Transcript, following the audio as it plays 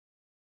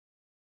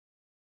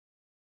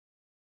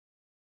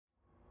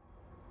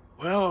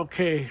Well,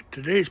 okay,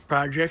 today's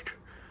project,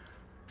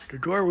 the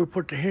door we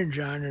put the hinge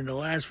on in the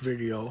last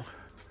video,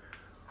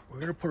 we're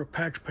going to put a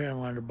patch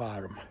panel on the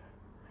bottom.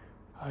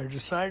 I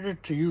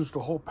decided to use the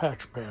whole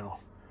patch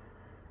panel.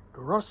 The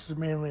rust is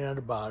mainly on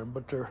the bottom,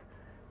 but there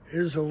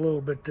is a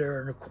little bit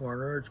there in the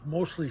corner. It's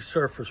mostly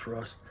surface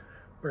rust,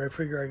 but I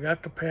figure I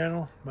got the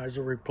panel, might as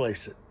well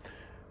replace it.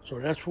 So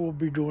that's what we'll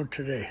be doing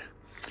today.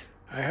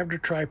 I have the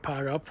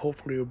tripod up,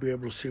 hopefully you'll be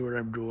able to see what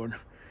I'm doing.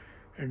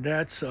 And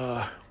that's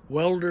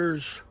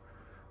welder's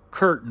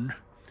curtain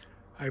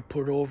I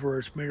put over,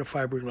 it's made of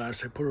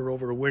fiberglass, I put it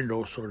over the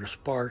window so the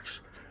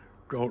sparks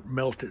don't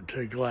melt into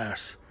the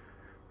glass.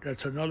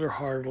 That's another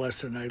hard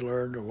lesson I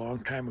learned a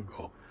long time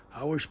ago.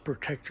 Always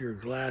protect your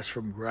glass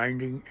from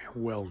grinding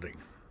and welding.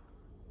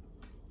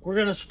 We're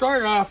going to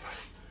start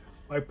off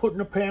by putting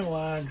the panel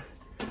on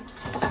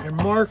and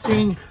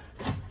marking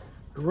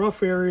the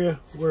rough area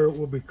where it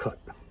will be cut.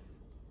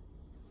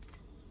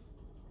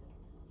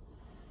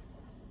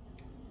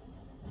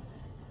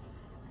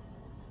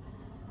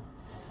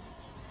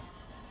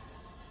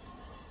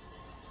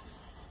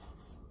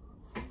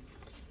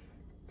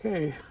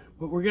 Okay,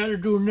 what we got to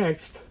do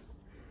next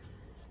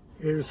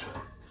is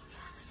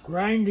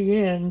grind the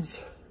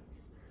ends,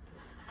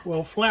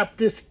 well, flap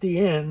disc the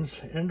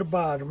ends and the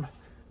bottom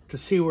to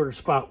see where the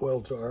spot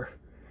welds are,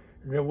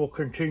 and then we'll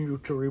continue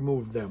to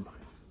remove them.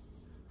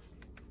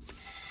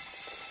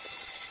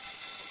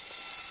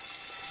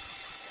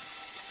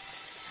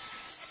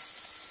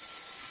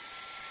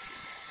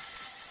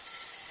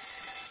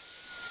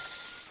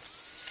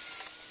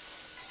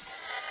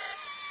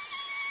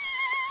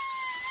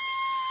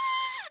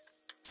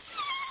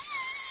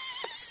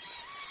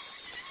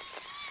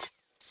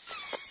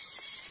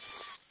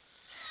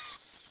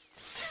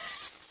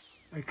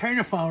 I kind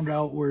of found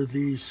out where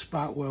these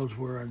spot welds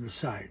were on the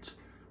sides.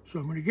 So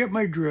I'm going to get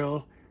my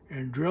drill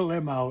and drill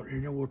them out,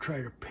 and then we'll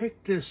try to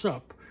pick this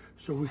up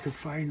so we can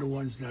find the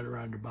ones that are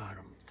on the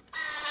bottom.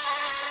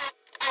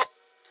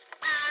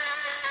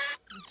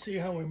 Let's see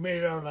how we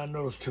made out on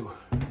those two.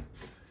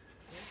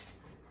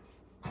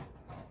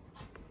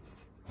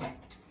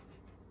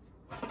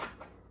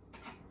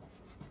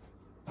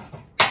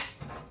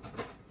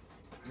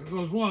 There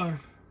goes one.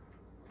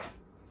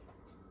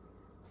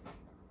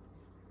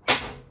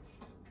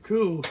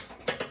 Two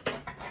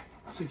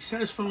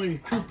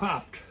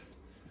popped.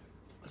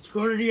 Let's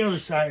go to the other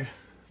side.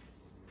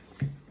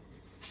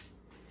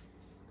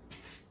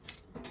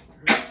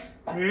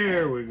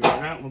 There we go,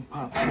 that one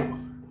popped too.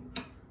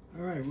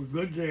 All right, we're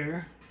good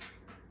there.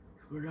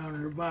 Let's go down to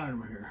the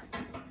bottom here.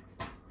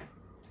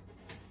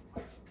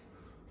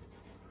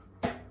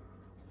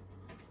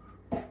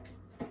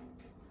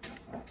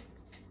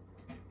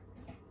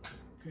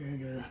 Okay, I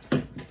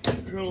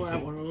gotta drill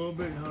that one a little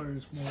bit now that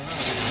it's more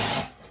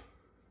out.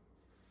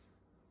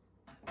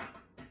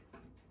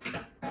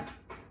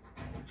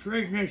 It's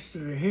right next to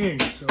the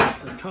hinge, so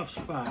it's a tough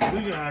spot.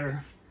 We got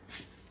her.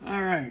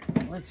 All right,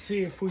 let's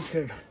see if we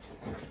could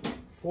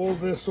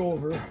fold this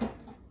over.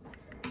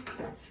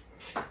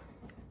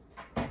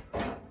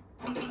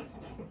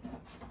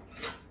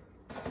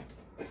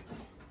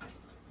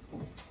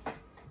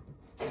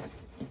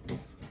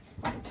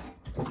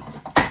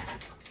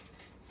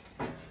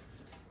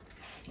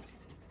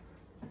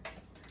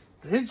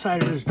 The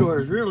inside of this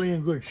door is really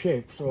in good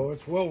shape, so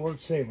it's well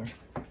worth saving.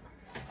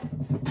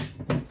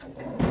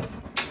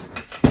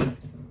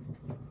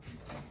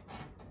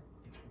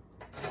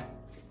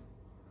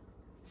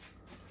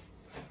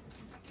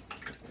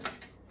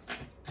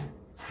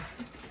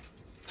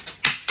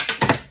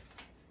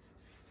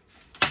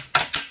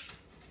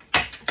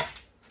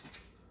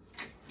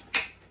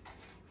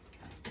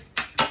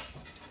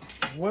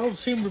 Welds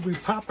seem to be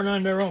popping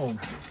on their own.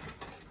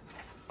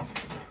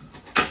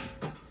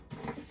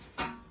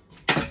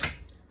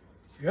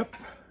 Yep.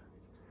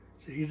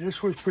 See,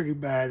 this was pretty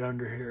bad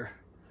under here.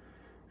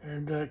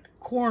 And that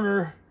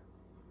corner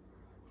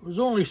was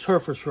only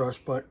surface rust,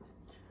 but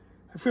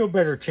I feel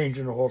better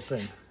changing the whole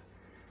thing.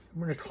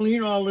 I'm going to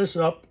clean all this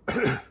up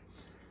and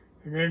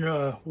then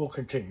we'll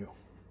continue.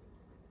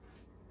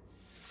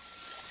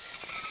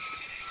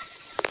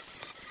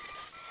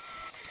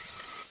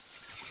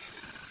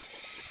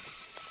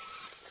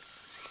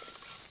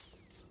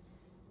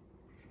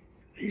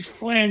 These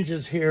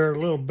flanges here are a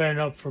little bent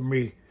up from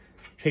me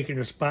taking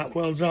the spot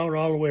welds out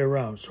all the way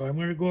around. So I'm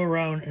going to go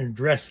around and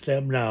dress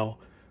them now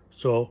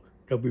so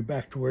they'll be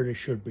back to where they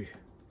should be.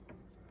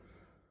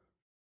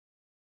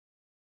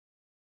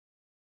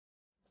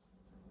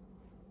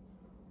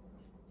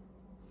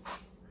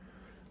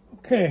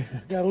 Okay,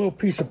 got a little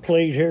piece of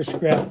plate here,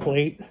 scrap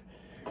plate,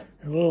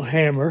 a little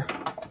hammer.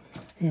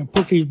 I'm going to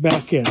put these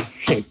back in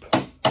shape.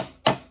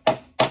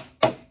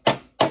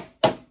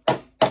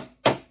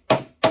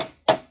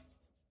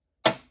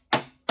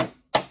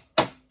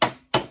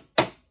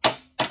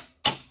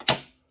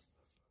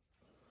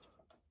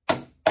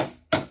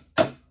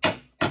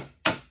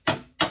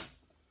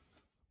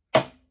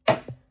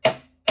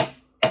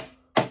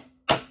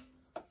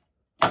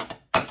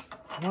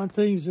 I want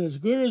things as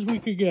good as we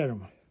could get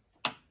them.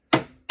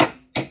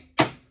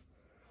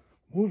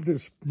 Move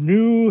this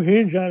new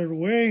hinge out of the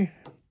way.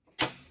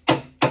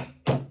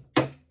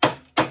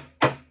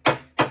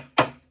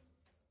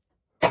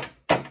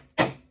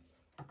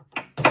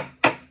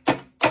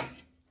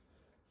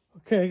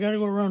 Okay, I gotta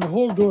go around the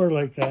whole door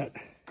like that.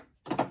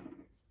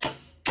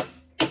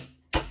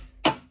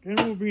 Then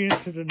we'll be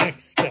into the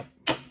next step.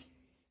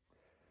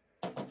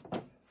 The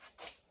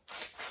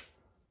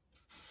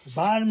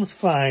bottom's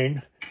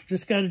fine,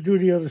 just gotta do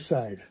the other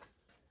side.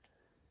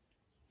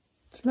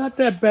 It's not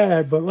that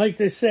bad, but like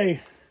they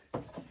say,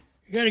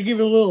 you gotta give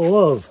it a little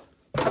love.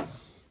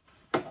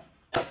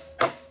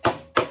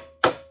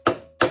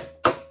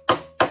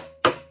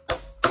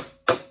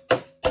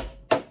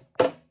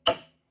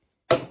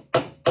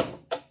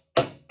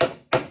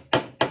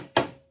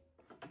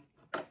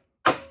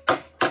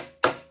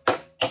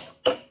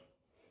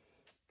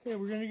 Okay,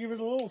 we're gonna give it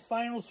a little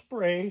final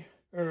spray,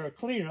 or a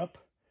cleanup.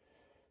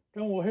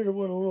 Then we'll hit it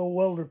with a little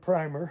welder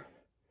primer,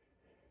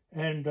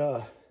 and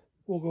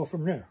we'll go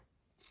from there.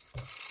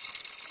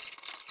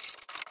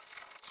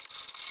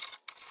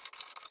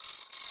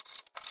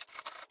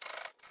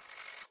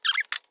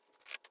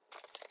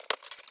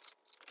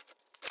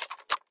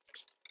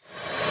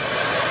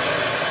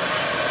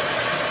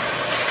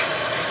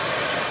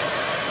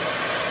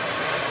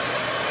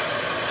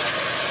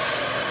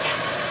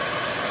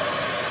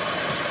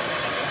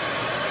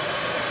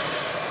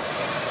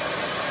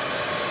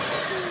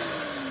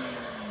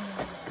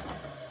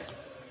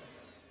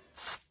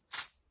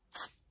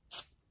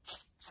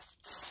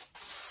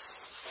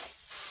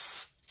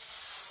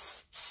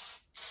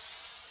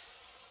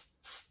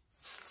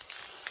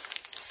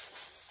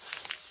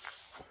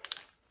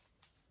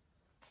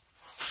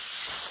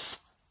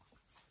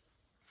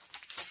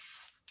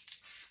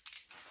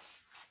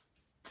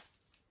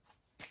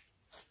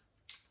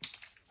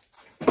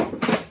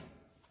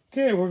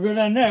 Okay, we're good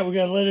on that. We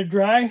gotta let it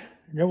dry, and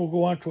then we'll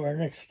go on to our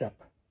next step.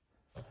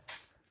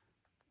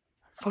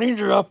 Cleaned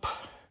it up,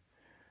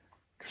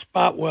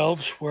 spot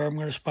welds where I'm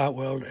gonna spot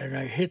weld, and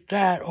I hit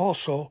that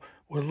also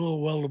with a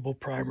little weldable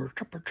primer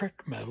to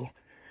protect the metal,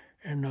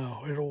 and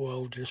it'll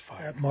weld just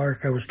fine. That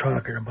mark I was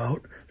talking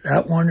about,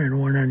 that one and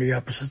one on the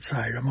opposite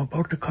side, I'm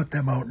about to cut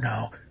them out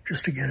now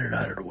just to get it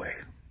out of the way.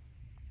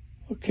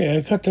 Okay,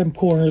 I cut them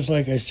corners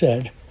like I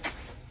said,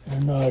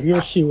 and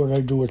you'll see what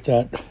I do with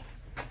that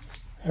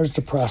as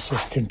the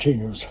process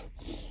continues.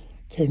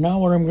 Okay, now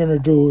what I'm going to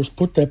do is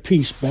put that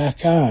piece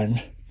back on,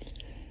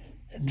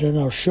 and then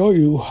I'll show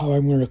you how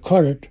I'm going to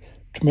cut it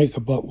to make a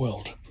butt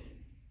weld.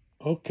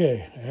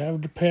 Okay, I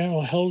have the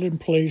panel held in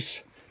place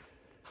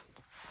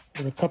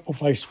with a couple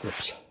vice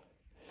grips.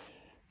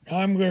 Now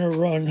I'm going to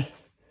run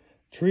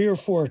 3 or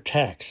 4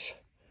 tacks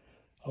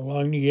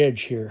along the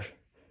edge here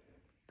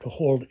to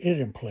hold it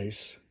in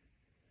place,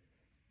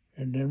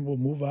 and then we'll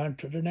move on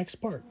to the next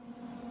part.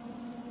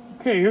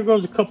 Okay, here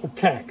goes a couple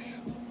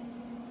tacks.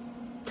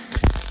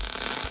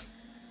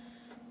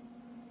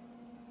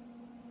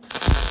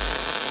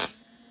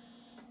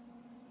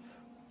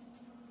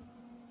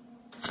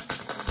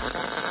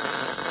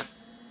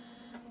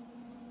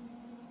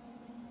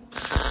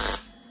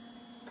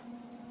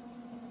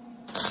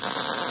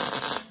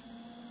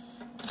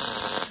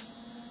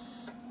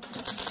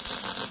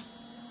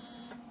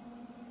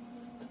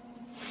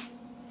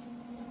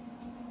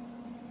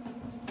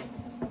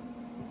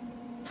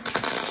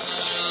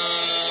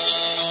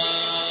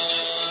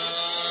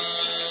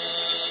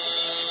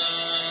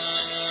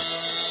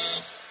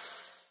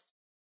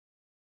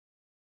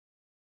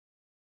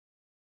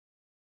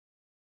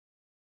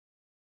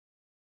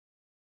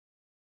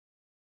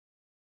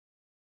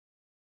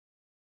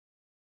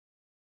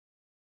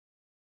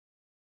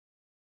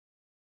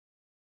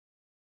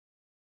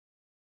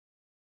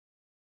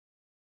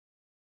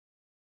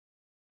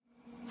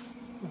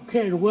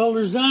 Okay, the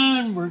welder's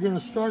on. We're going to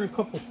start a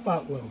couple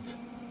spot welds.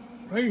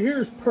 Right here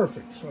is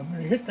perfect, so I'm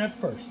going to hit that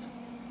first.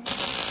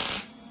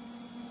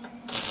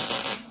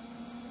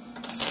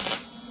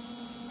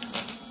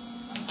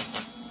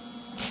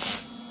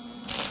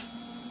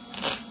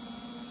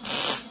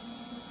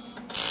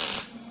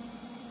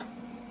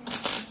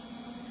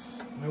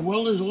 My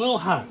welder's a little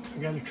hot.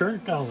 I got to turn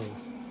it down a little.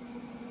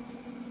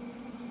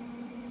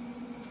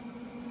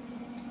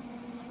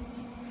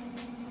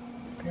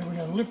 Okay, we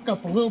got to lift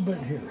up a little bit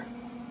here.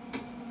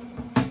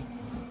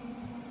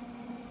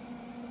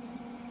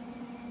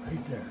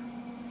 Right there.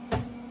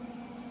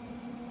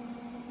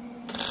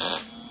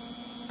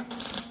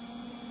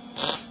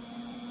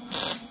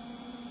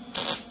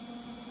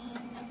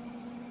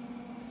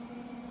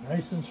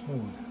 Nice and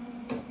smooth.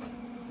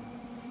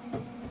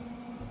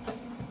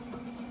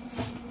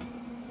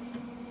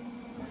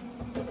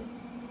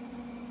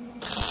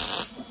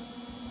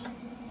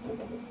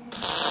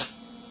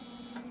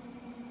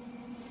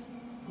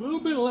 A little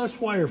bit less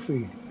wire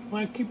feed. I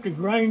want to keep the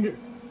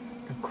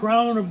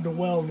crown of the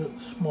weld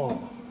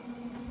small.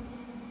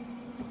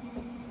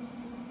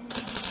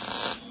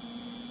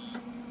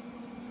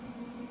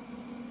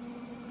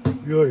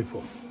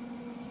 Beautiful.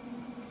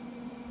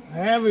 I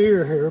have an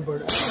ear here, but I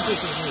don't think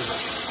it's needed.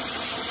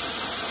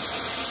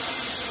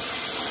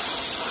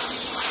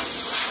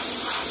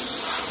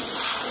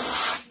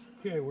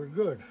 Okay, we're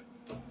good.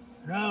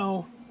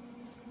 Now,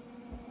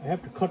 I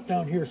have to cut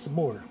down here some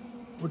more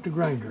with the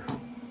grinder.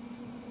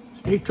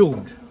 Stay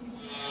tuned.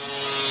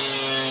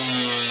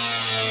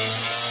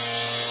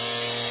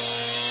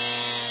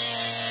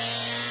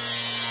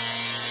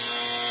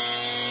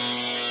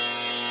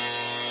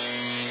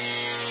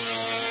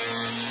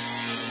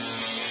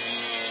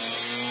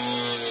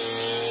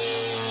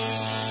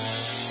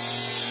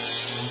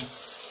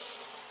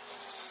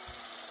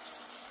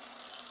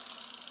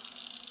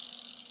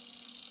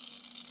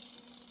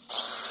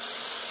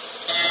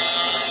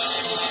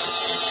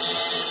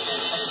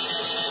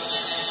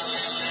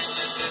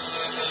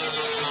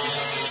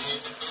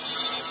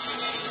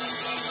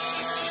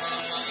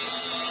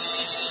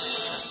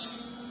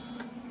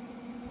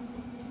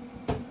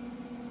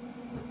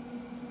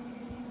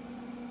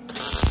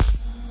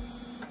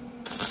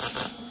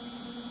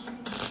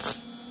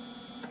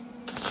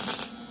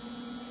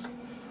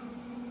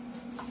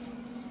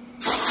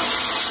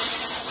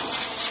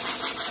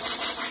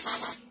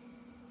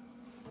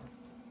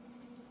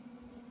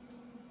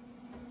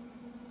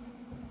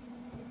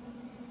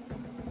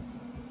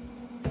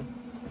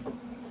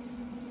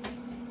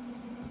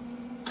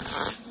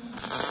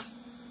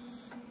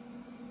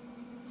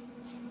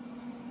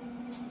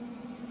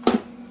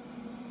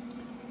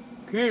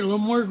 Okay, a little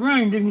more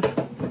grinding.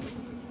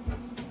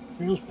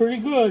 Feels pretty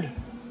good.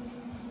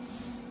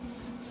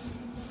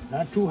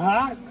 Not too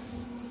hot.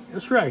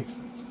 That's right.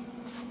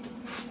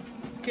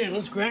 Okay,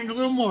 let's grind a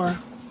little more.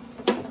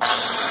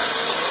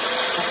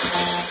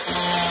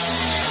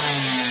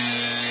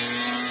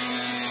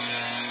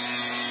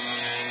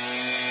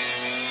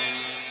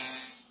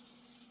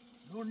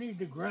 No need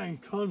to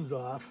grind tons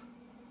off.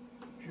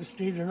 Just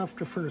need enough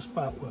for the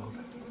spot weld.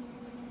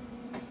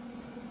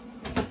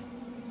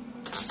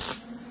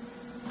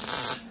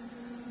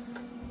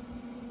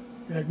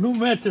 That new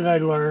method I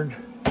learned,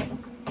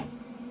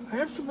 I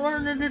have some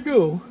learning to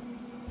do,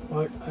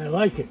 but I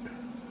like it.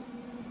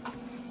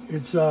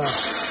 It's, I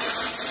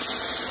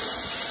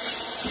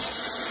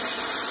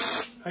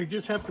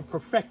just have to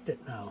perfect it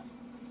now.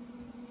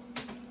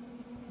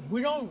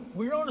 We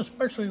don't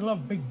especially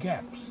love big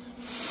gaps.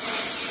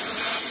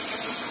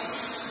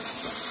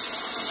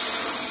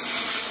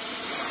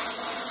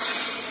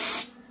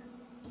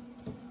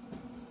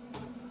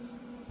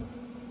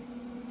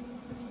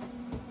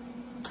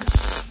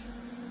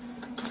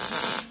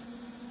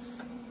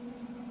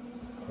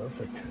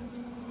 Perfect.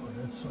 Oh,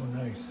 that's so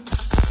nice.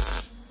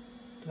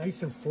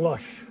 Nice and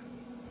flush.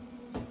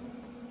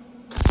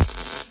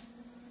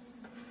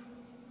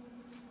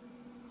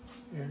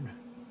 And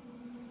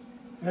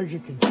as you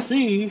can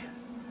see,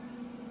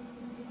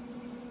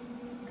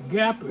 the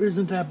gap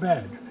isn't that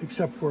bad,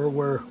 except for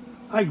where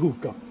I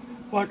goofed up.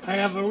 But I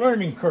have a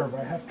learning curve.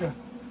 I have to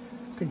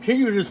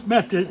continue this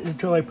method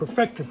until I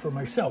perfect it for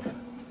myself.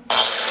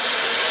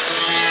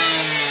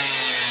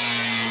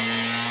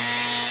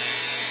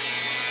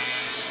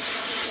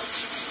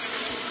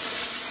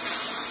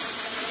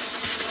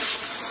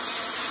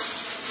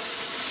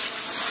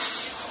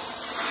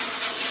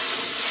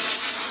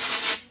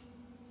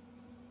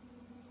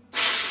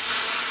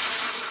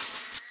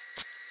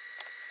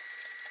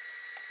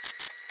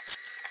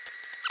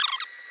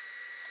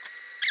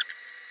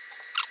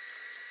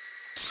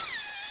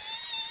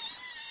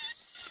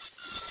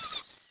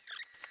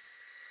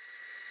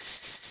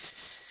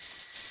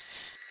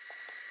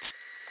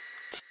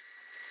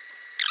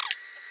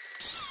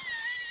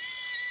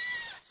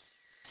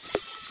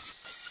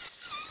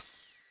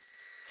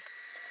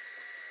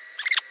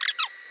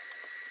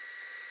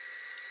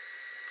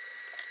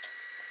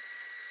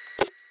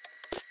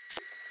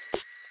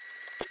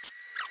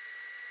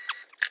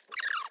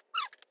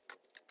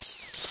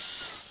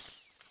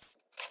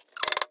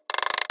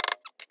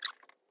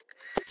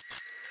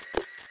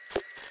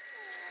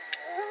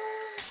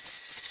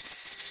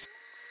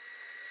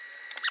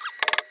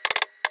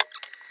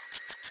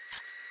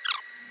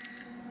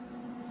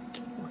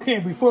 Okay,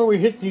 before we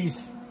hit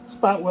these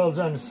spot welds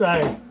on the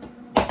side,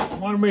 I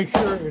want to make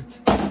sure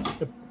it's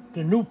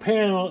the new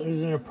panel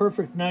is in a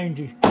perfect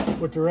 90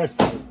 with the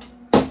rest of it.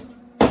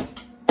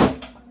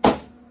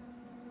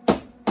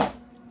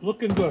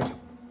 Looking good.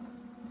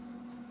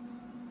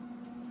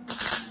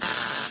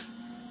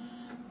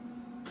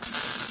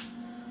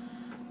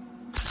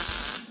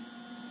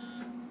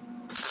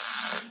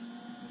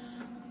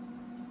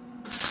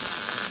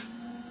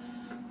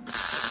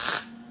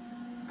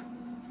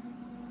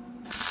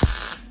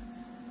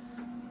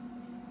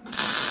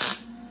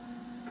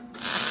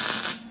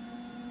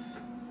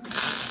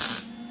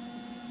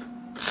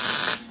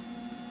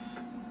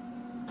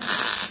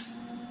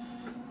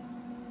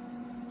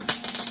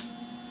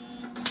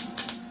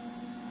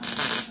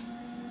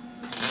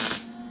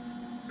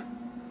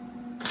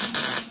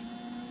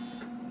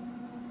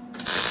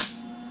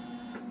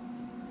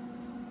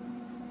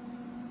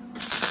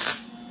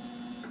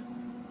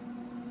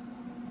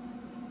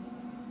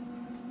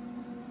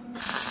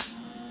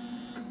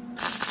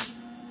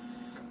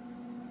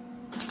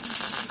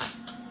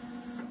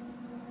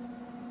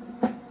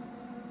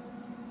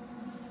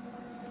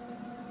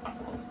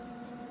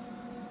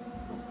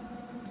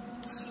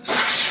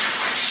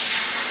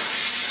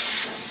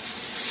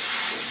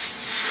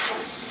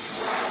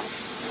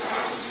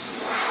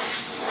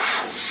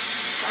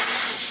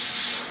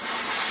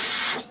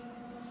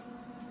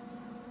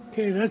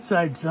 Okay, that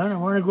side's done. I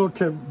want to go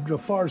to the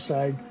far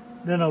side,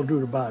 then I'll do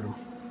the bottom.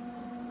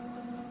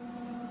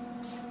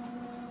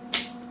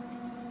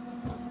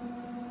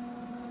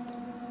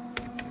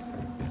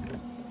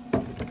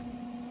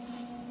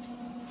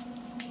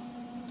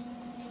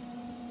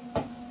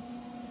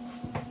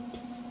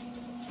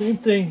 Same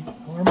thing,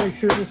 I want to make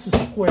sure this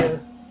is square.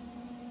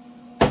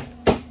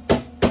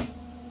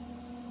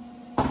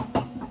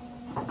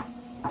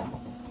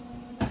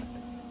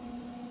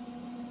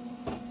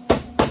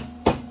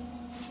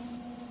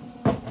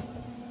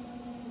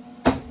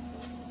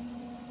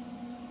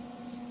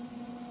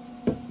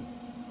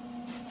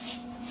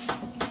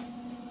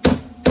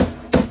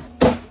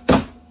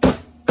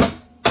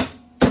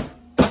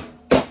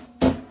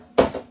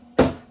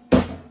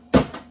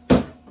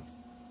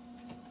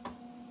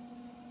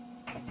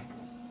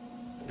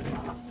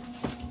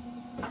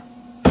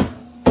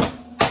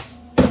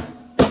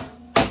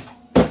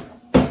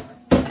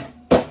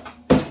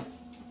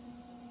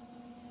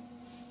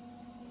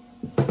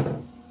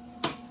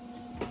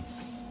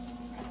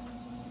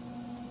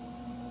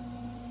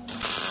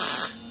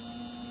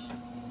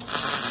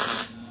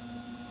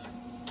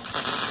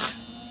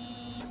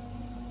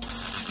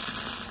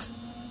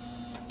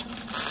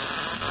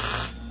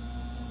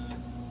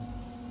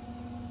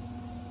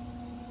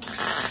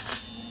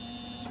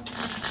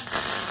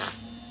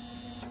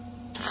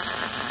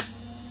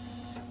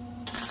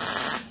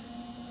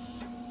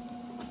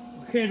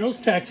 Okay, those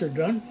tacks are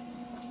done.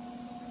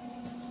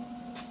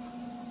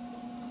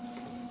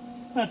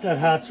 Not that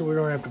hot, so we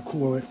don't have to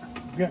cool it.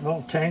 I'm getting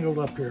all tangled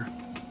up here.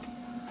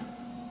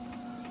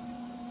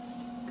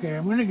 Okay,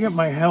 I'm going to get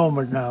my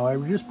helmet now.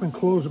 I've just been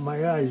closing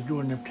my eyes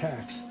doing them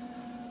tacks.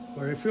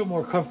 But I feel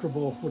more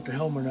comfortable with the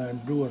helmet I'm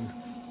doing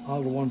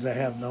all the ones I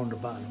have down the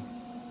bottom.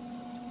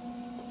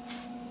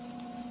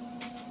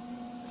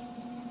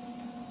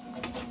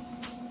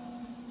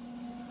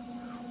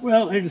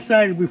 Well, I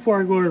decided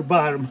before I go to the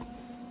bottom,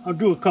 I'll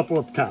do a couple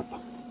up top.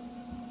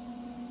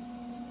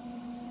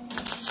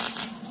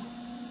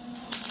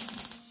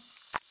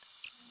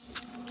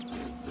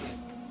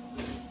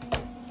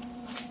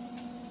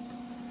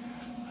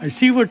 I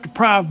see what the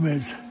problem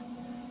is.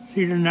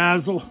 See the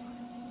nozzle?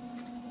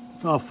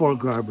 It's all full of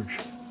garbage.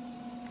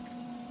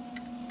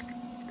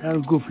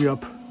 That'll goof you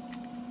up.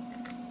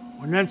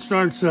 When that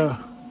starts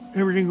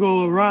everything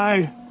go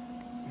awry,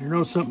 you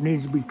know something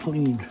needs to be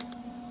cleaned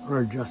or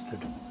adjusted.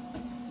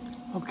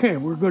 Okay,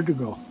 we're good to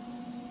go.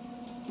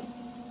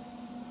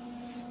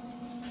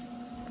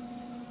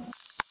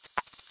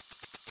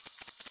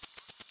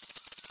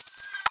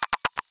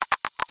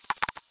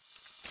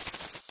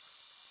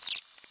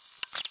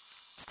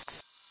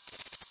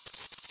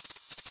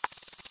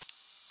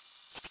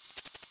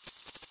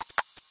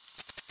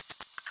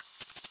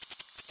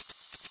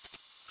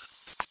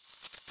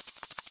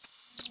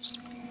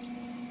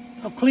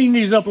 I'll clean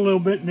these up a little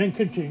bit and then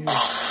continue.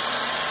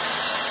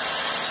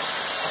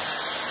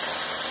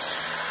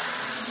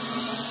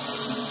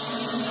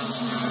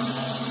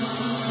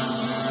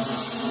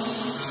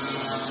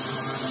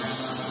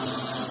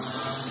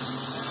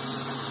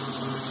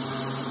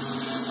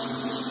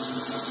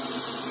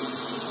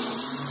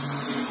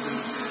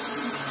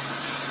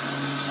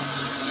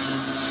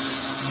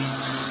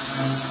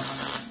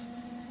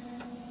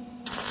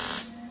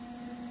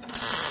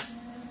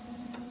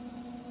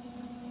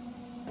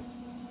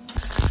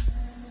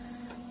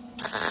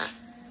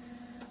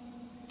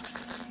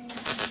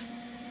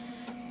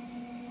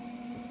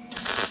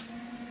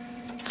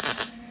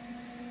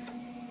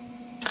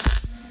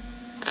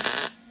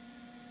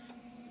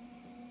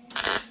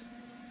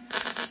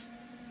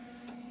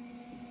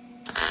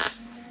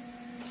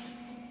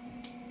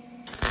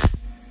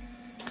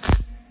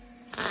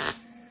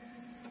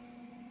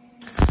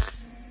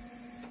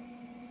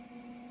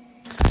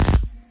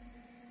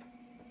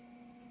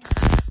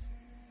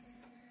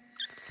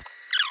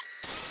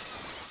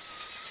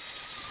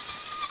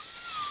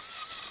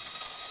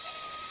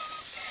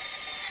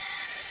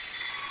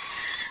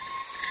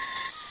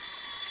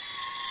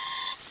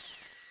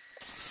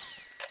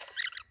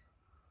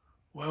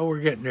 Well, we're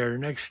getting there. The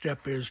next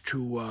step is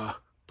to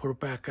put it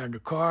back on the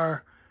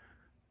car,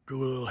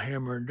 do a little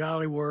hammer and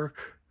dolly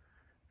work,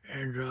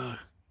 and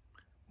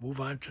move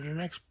on to the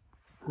next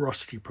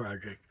rusty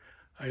project.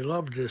 I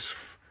love this.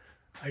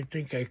 I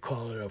think I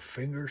call it a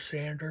finger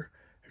sander.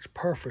 It's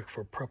perfect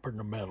for prepping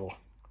the metal.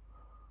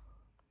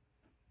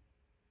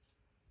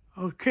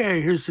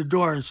 Okay, here's the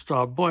door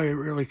installed. Boy, it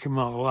really came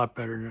out a lot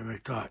better than I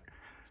thought.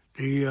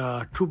 The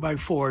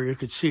 2x4, you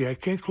could see, I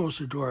can't close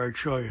the door, I'd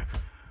show you.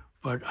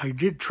 But I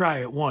did try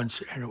it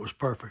once, and it was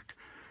perfect.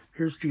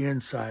 Here's the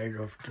inside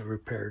of the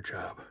repair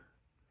job.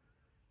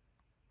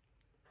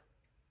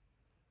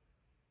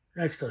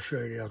 Next, I'll show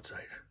you the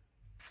outside.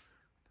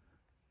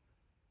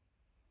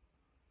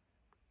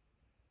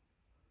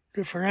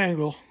 Different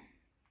angle.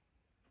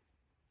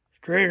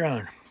 Straight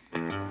on.